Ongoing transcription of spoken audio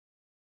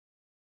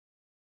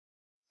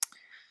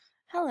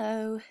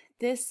Hello,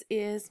 this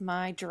is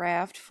my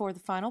draft for the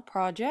final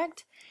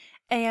project,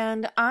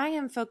 and I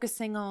am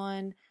focusing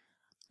on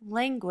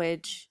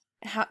language,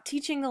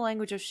 teaching the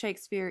language of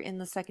Shakespeare in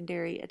the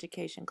secondary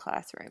education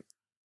classroom.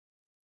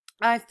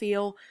 I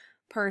feel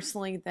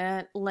personally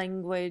that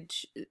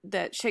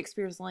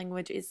Shakespeare's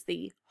language is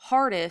the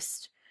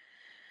hardest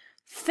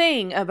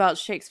thing about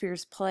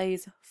Shakespeare's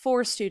plays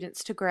for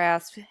students to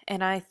grasp,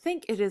 and I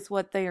think it is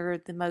what they are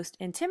the most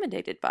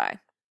intimidated by.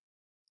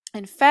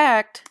 In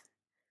fact,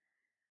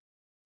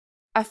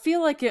 I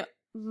feel like it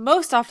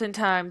most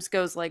oftentimes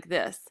goes like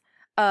this.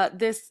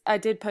 I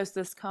did post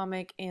this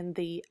comic in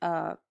the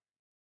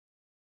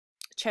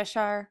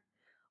Cheshire,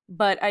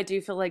 but I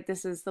do feel like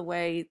this is the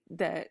way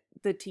that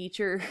the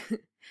teacher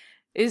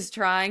is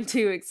trying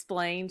to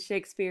explain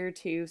Shakespeare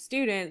to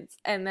students,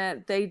 and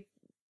that they,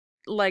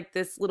 like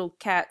this little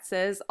cat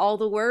says, all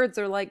the words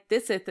are like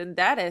thiseth and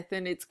thateth,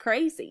 and it's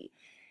crazy.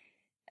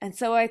 And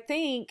so I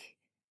think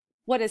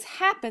what has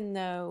happened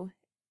though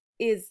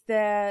is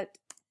that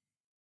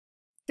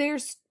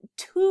there's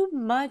too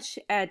much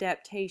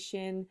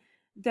adaptation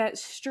that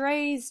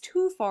strays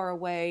too far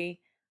away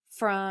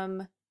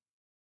from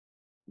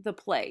the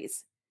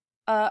plays.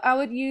 I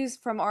would use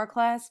from our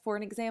class for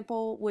an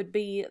example would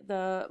be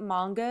the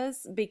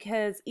mangas,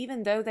 because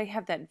even though they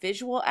have that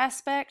visual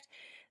aspect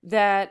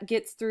that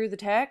gets through the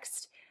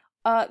text,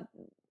 uh,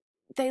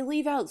 they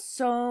leave out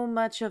so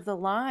much of the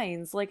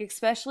lines, like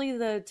especially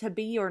the to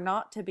be or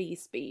not to be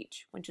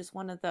speech, which is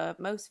one of the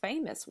most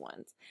famous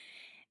ones.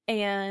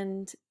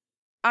 And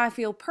I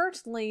feel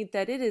personally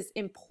that it is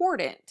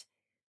important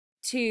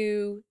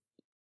to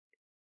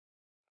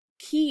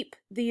keep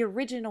the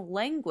original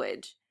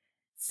language.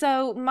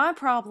 So my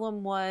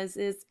problem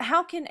is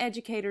how can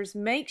educators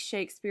make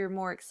Shakespeare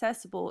more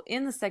accessible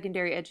in the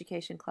secondary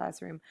education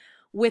classroom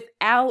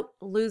without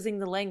losing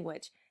the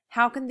language?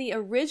 How can the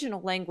original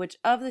language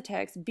of the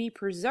text be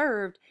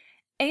preserved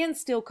and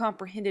still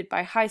comprehended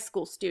by high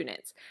school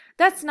students?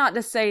 That's not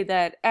to say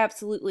that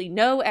absolutely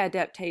no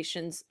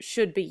adaptations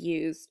should be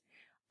used,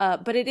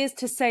 but it is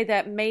to say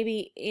that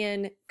maybe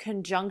in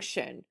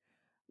conjunction,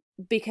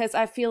 because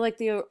I feel like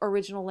the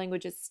original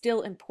language is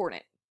still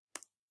important.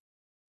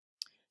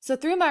 So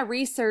through my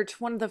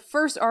research, one of the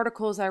first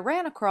articles I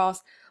ran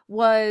across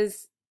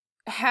was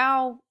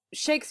how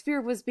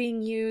Shakespeare was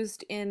being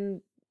used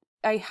in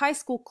a high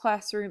school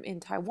classroom in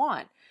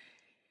Taiwan.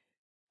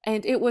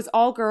 And it was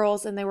all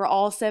girls, and they were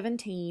all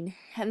 17,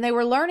 and they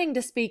were learning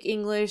to speak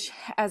English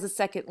as a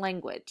second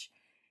language.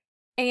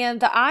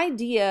 And the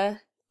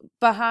idea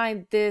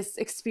behind this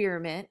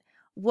experiment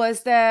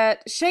was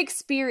that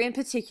Shakespeare in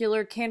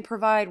particular can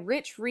provide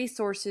rich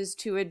resources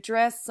to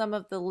address some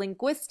of the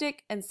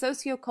linguistic and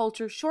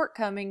sociocultural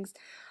shortcomings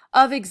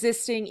of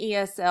existing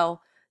ESL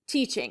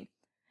teaching.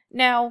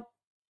 Now,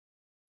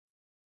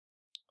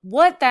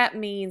 what that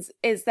means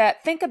is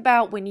that think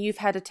about when you've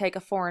had to take a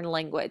foreign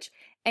language,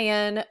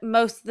 and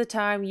most of the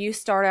time you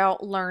start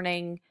out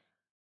learning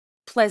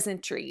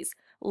pleasantries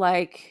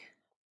like,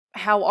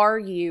 how are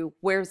you?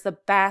 Where's the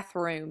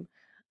bathroom?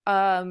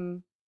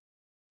 Um,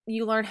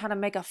 you learn how to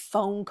make a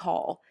phone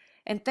call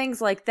and things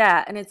like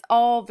that. And it's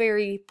all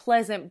very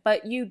pleasant,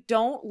 but you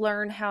don't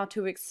learn how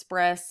to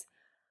express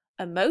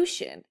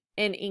emotion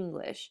in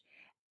English.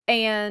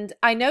 And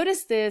I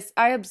noticed this,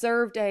 I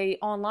observed a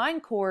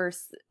online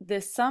course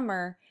this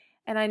summer,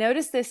 and I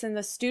noticed this in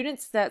the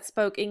students that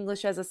spoke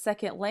English as a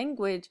second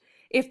language.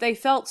 If they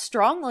felt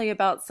strongly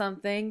about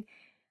something,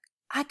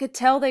 I could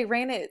tell they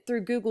ran it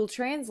through Google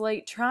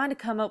Translate trying to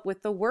come up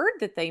with the word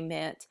that they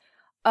meant.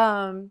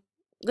 Um,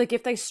 like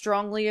if they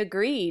strongly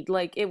agreed,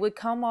 like it would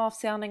come off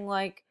sounding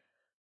like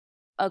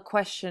a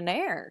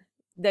questionnaire.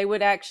 They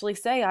would actually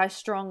say, I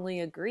strongly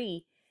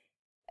agree.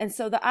 And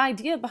so the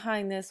idea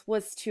behind this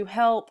was to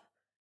help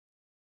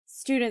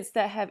students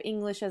that have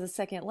English as a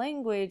second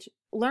language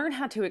learn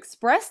how to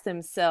express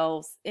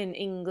themselves in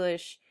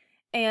English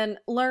and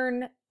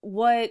learn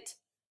what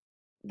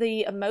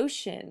the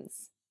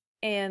emotions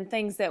and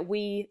things that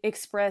we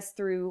express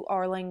through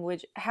our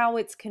language, how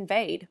it's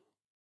conveyed.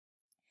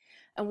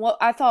 And what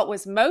I thought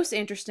was most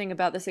interesting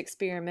about this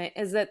experiment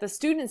is that the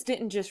students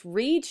didn't just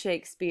read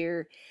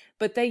Shakespeare,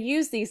 but they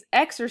used these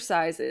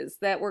exercises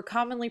that were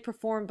commonly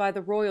performed by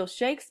the Royal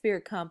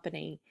Shakespeare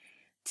Company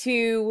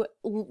to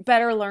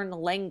better learn the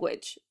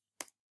language.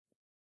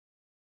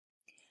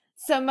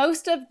 So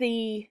most of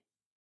the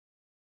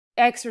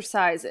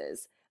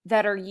exercises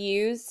that are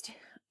used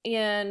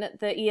in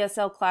the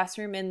ESL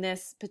classroom in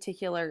this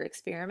particular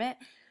experiment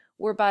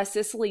were by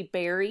Cicely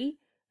Berry,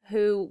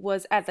 who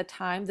was at the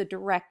time the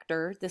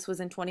director. This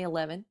was in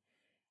 2011.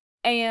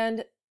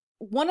 And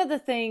one of the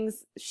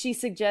things she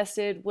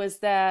suggested was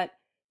that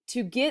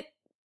to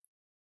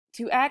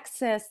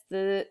access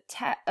the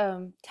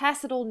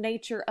tacital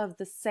nature of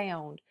the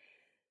sound,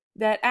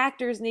 that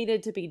actors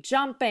needed to be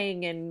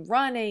jumping and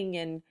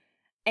running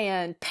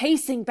and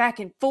pacing back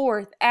and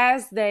forth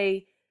as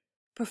they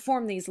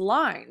perform these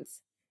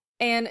lines.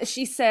 And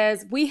she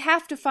says, we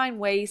have to find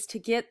ways to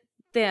get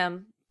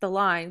them, the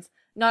lines,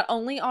 not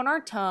only on our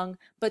tongue,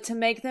 but to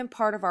make them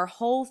part of our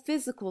whole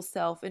physical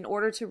self in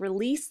order to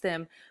release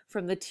them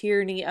from the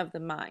tyranny of the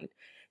mind.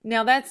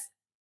 Now, that's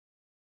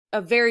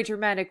a very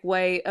dramatic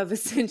way of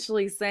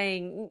essentially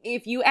saying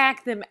if you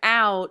act them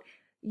out,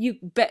 you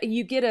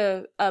get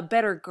a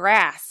better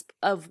grasp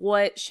of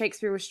what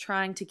Shakespeare was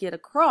trying to get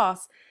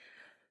across,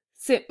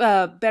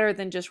 better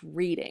than just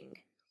reading.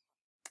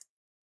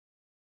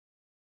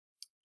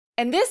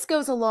 And this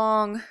goes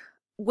along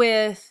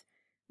with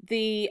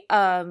the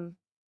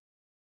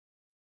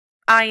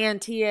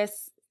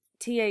INTASC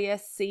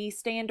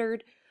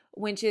standard,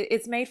 which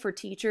it's made for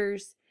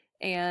teachers,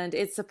 and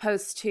it's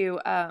supposed to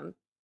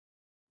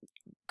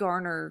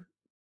garner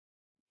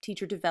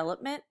teacher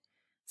development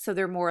so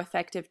they're more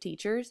effective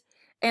teachers.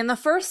 And the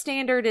first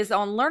standard is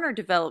on learner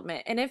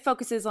development, and it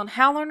focuses on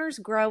how learners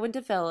grow and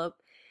develop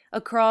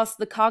across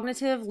the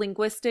cognitive,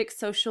 linguistic,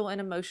 social, and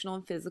emotional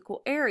and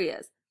physical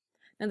areas.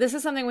 Now, this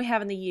is something we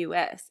have in the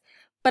US,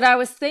 but I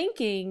was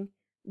thinking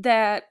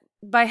that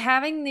by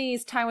having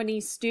these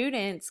Taiwanese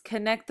students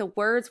connect the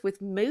words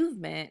with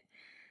movement,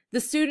 the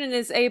student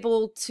is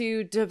able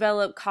to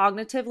develop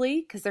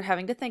cognitively because they're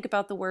having to think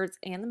about the words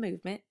and the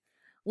movement.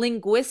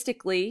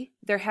 Linguistically,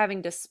 they're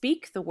having to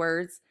speak the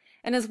words,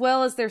 and as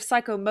well as their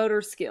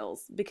psychomotor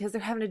skills because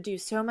they're having to do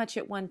so much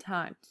at one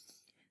time.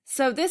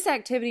 So this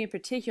activity in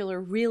particular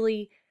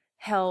really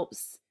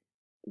helps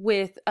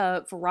with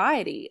a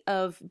variety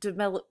of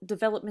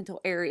developmental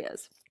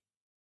areas.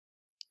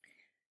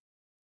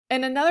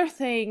 And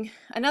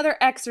another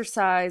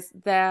exercise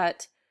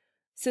that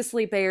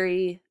Cicely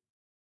Berry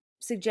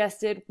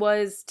suggested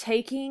was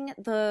taking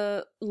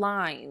the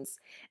lines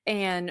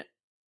and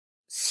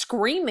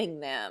screaming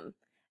them,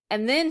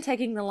 and then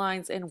taking the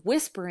lines and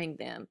whispering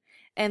them.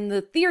 And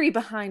the theory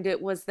behind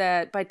it was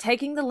that by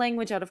taking the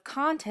language out of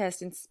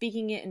context and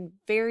speaking it in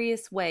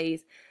various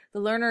ways, the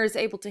learner is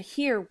able to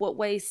hear what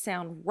ways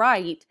sound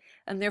right,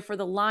 and therefore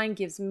the line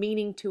gives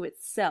meaning to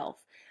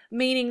itself.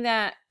 Meaning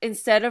that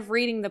instead of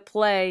reading the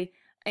play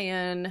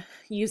and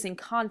using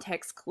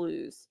context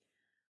clues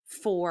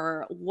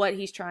for what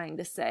he's trying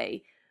to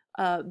say,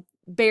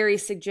 Berry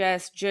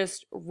suggests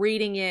just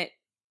reading it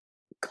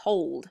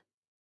cold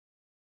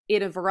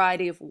in a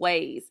variety of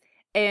ways,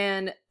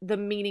 and the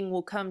meaning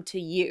will come to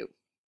you.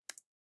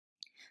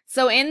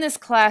 So in this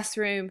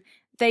classroom,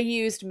 they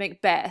used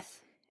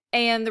Macbeth.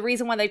 And the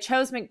reason why they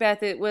chose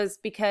Macbeth, it was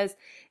because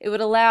it would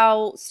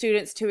allow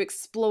students to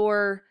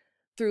explore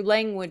through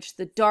language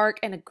the dark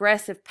and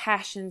aggressive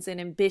passions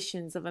and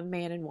ambitions of a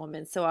man and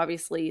woman. So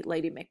obviously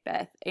Lady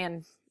Macbeth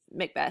and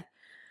Macbeth.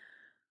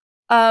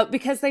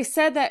 Because they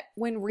said that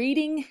when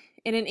reading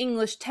in an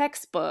English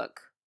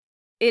textbook,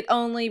 it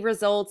only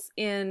results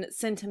in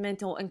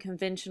sentimental and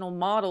conventional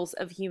models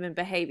of human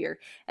behavior.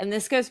 And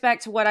this goes back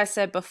to what I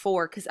said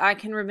before, because I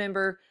can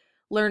remember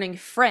learning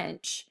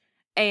French,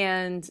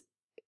 and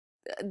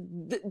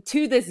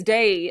to this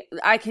day,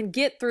 I can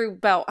get through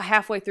about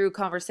halfway through a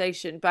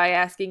conversation by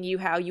asking you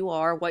how you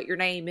are, what your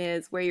name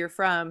is, where you're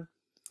from,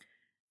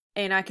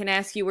 and I can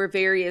ask you where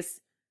various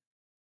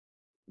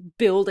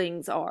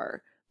buildings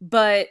are.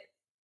 But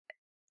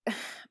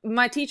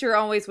my teacher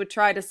always would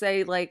try to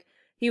say, like,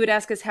 he would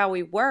ask us how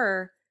we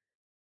were,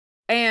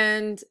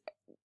 and,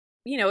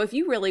 you know, if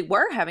you really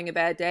were having a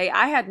bad day,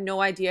 I had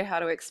no idea how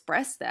to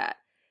express that.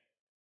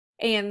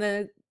 And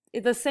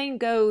the same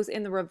goes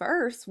in the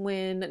reverse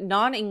when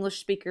non-English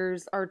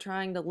speakers are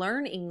trying to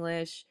learn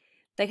English.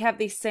 They have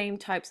these same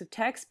types of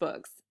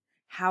textbooks.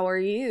 How are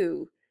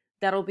you?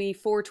 That'll be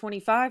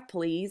 425,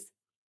 please.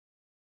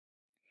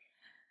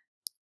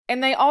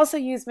 And they also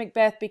use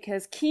Macbeth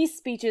because key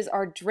speeches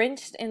are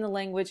drenched in the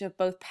language of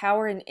both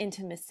power and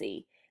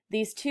intimacy.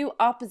 These two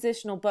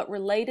oppositional but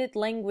related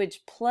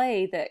language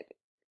play that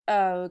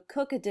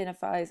Cook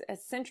identifies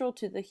as central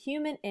to the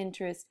human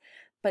interest,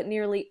 but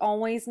nearly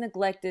always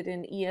neglected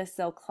in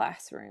ESL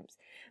classrooms.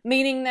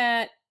 Meaning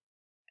that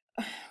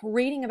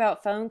reading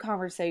about phone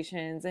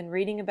conversations and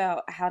reading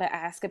about how to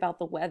ask about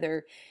the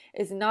weather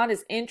is not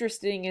as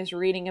interesting as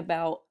reading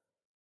about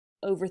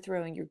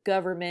overthrowing your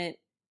government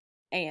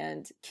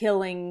and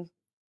killing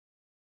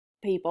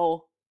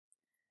people.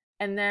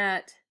 And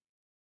that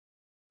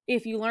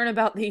if you learn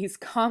about these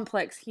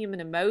complex human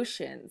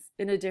emotions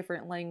in a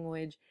different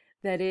language,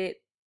 that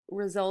it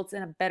results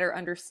in a better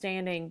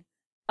understanding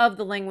of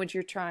the language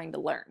you're trying to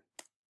learn.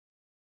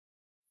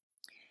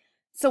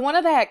 So one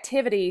of the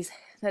activities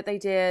that they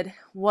did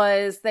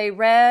was they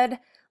read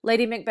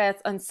Lady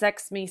Macbeth's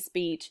Unsex Me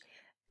speech,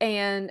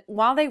 and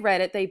while they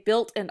read it, they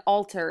built an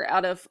altar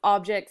out of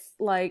objects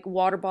like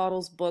water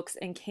bottles, books,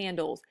 and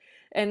candles.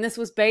 And this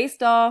was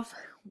based off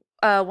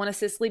one of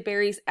Cicely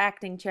Berry's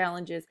acting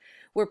challenges,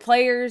 where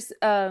players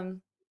are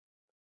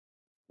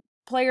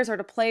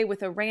to play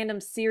with a random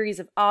series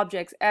of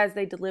objects as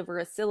they deliver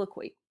a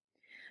soliloquy.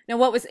 Now,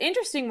 what was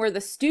interesting were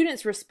the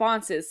students'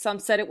 responses. Some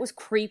said it was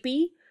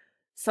creepy.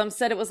 Some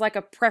said it was like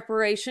a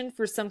preparation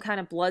for some kind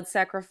of blood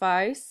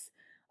sacrifice.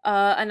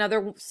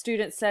 Another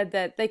student said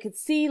that they could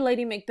see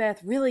Lady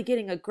Macbeth really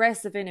getting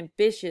aggressive and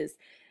ambitious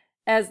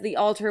as the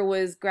altar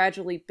was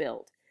gradually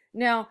built.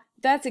 Now,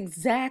 that's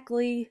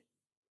exactly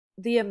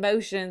the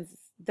emotions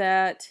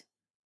that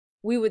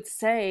we would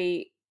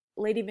say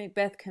Lady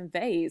Macbeth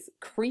conveys.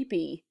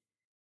 Creepy.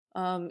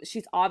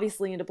 She's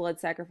obviously into blood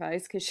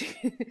sacrifice because she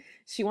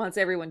she wants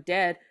everyone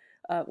dead.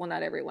 Well,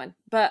 not everyone,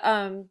 but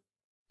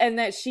and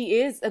that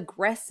she is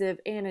aggressive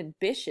and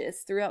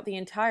ambitious throughout the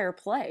entire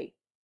play.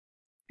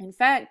 In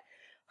fact,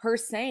 her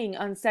saying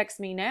 "unsex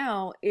me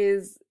now"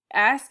 is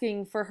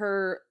asking for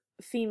her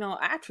female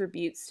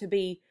attributes to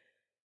be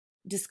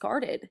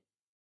discarded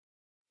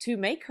to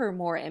make her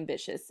more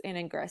ambitious and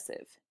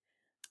aggressive.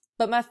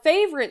 But my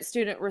favorite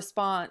student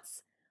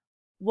response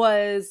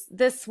was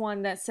this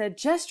one that said,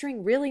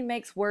 gesturing really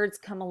makes words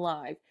come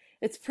alive.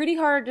 It's pretty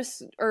hard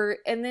to,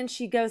 and then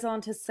she goes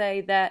on to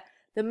say that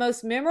the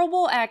most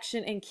memorable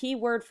action and key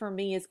word for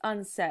me is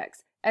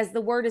unsex, as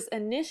the word is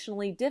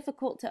initially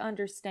difficult to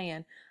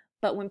understand,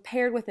 but when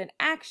paired with an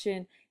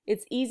action,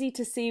 it's easy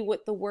to see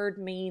what the word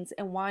means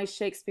and why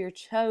Shakespeare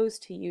chose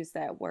to use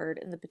that word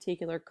in the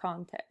particular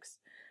context.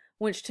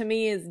 Which to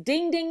me is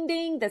ding, ding,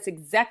 ding. That's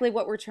exactly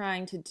what we're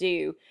trying to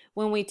do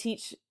when we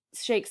teach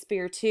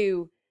Shakespeare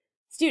to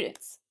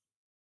students.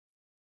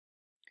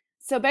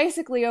 So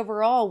basically,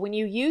 overall, when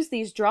you use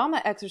these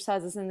drama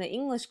exercises in the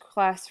English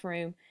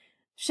classroom,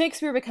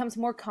 Shakespeare becomes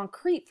more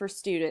concrete for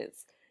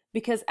students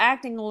because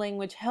acting the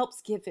language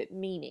helps give it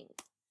meaning.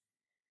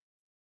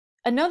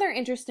 Another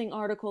interesting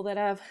article that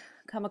I've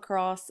come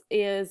across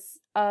is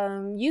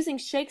using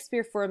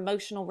Shakespeare for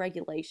emotional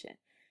regulation.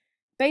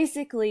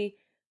 Basically,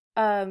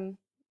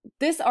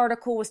 this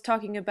article was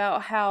talking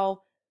about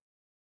how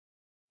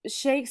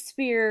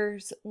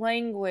Shakespeare's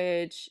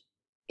language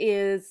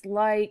is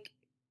like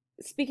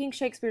speaking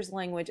Shakespeare's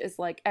language is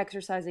like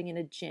exercising in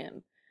a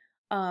gym.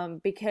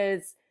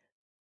 Because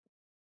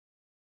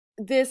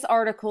this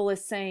article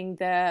is saying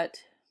that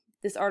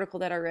this article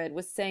that I read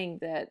was saying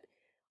that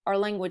our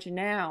language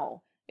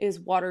now is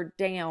watered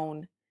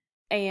down,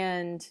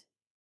 and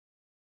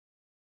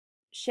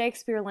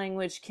Shakespeare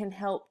language can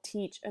help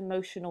teach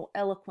emotional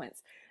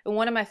eloquence. And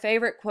one of my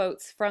favorite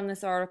quotes from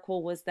this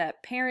article was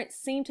that parents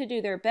seem to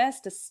do their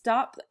best to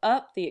stop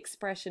up the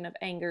expression of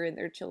anger in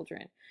their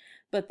children.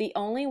 But the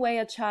only way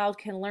a child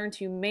can learn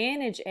to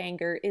manage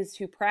anger is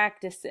to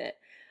practice it,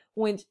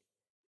 which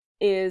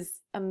is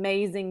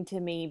amazing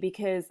to me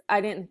because I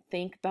didn't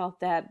think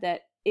about that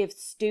if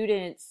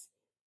students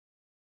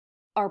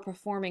are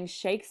performing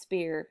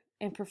Shakespeare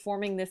and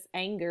performing this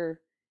anger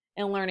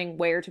and learning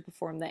where to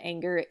perform the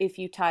anger, if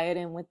you tie it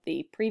in with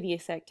the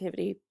previous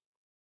activity,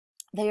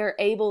 they are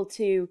able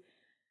to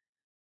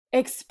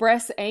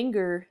express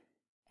anger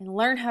and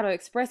learn how to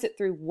express it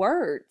through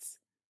words.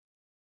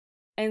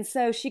 And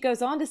so she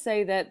goes on to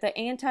say that the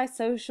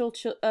antisocial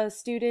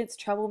students,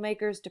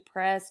 troublemakers,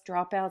 depressed,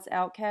 dropouts,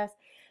 outcasts,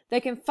 they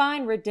can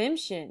find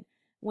redemption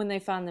when they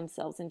find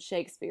themselves in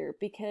Shakespeare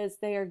because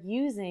they are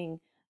using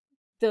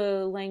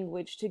the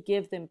language to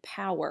give them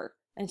power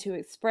and to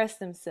express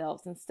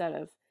themselves instead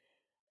of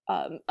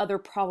other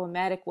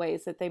problematic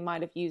ways that they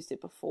might have used it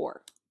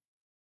before.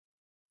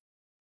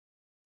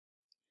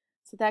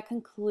 So that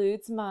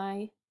concludes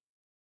my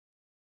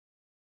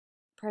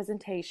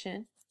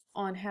presentation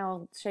on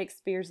how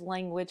Shakespeare's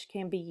language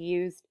can be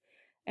used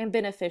and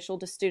beneficial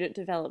to student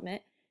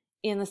development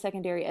in the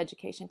secondary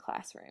education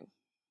classroom.